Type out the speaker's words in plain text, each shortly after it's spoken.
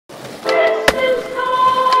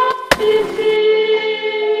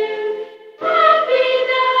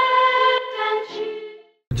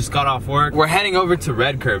just got off work. We're heading over to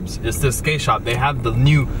Red Curbs. It's the skate shop. They have the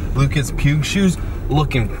new Lucas Puigs shoes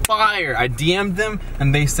looking fire. I DM'd them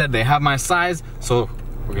and they said they have my size, so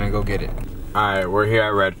we're gonna go get it. All right, we're here at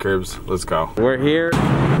Red Curbs. Let's go. We're here.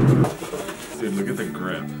 Dude, look at the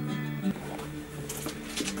grip.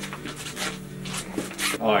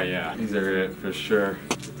 Oh yeah, these are it for sure.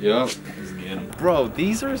 Yup. Bro,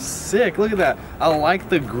 these are sick. Look at that. I like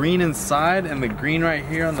the green inside and the green right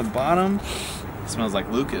here on the bottom. It smells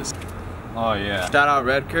like Lucas. Oh yeah. Shout out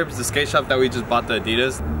Red Curbs, the skate shop that we just bought the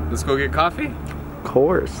Adidas. Let's go get coffee. Of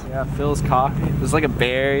course. Yeah, Phil's Coffee. There's like a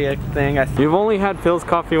Bay Area thing. You've only had Phil's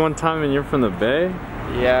Coffee one time and you're from the Bay?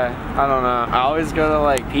 Yeah, I don't know. I always go to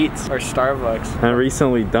like Pete's or Starbucks. And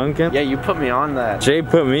recently Dunkin'? Yeah, you put me on that. Jay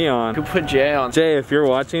put me on. Who put Jay on? Jay, if you're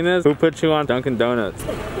watching this, who put you on Dunkin' Donuts?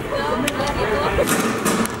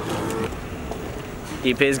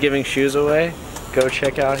 Ipe's giving shoes away. Go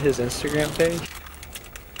check out his Instagram page.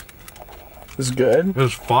 It's good. It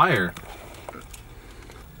was fire.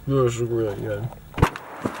 It was really good.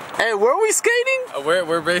 Hey, where are we skating?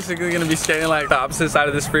 We're basically gonna be skating like the opposite side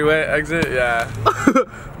of this freeway exit, yeah.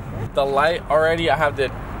 The light already, I have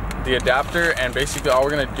the adapter, and basically all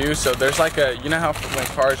we're gonna do, so there's like a, you know how when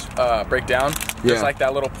cars break down, there's like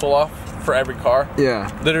that little pull off for every car?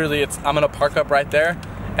 Yeah. Literally, I'm gonna park up right there,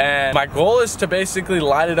 and my goal is to basically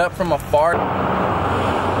light it up from afar.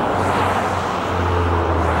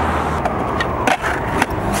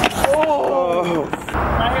 Oh!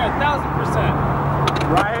 Right here,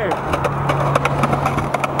 1000%. Right here.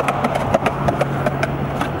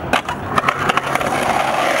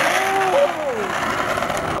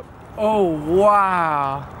 Oh,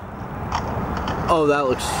 wow. Oh, that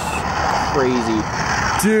looks crazy.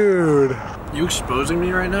 Dude. You exposing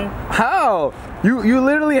me right now? How? You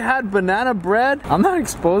literally had banana bread? I'm not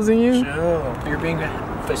exposing you. Chill. You're being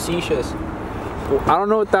facetious. I don't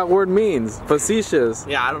know what that word means. Facetious.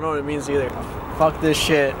 Yeah, I don't know what it means either. Fuck this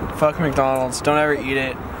shit. Fuck McDonald's. Don't ever eat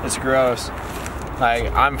it. It's gross.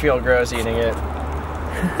 Like, I'm feel gross eating it.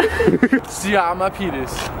 See, I'm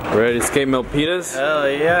Milpitas. Ready to skate Milpitas? Hell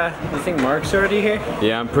yeah. You think Mark's already here?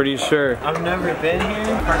 Yeah, I'm pretty sure. I've never been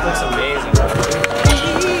here. Park looks amazing.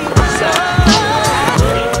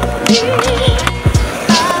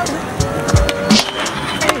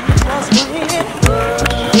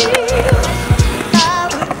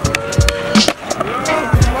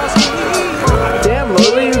 Damn,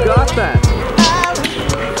 Lily, you got that.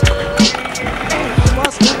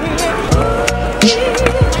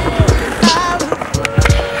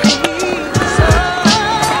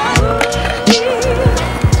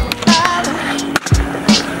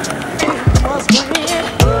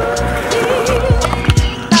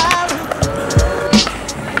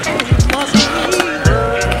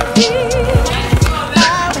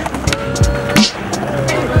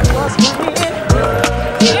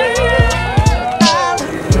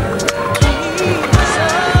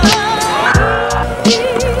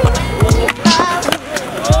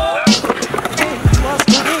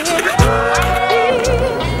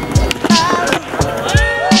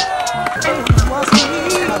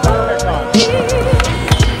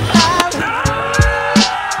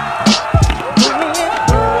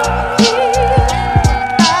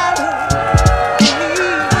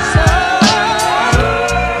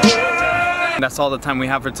 That's all the time we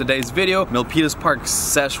have for today's video. Milpitas Park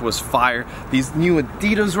sesh was fire. These new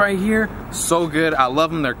Adidas right here, so good. I love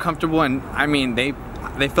them. They're comfortable, and I mean, they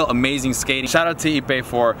felt amazing skating. Shout out to Ipe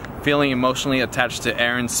for feeling emotionally attached to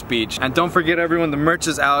Aaron's speech. And don't forget, everyone, the merch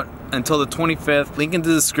is out until the 25th. Link in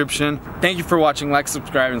the description. Thank you for watching. Like,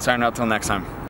 subscribe, and sign out till next time.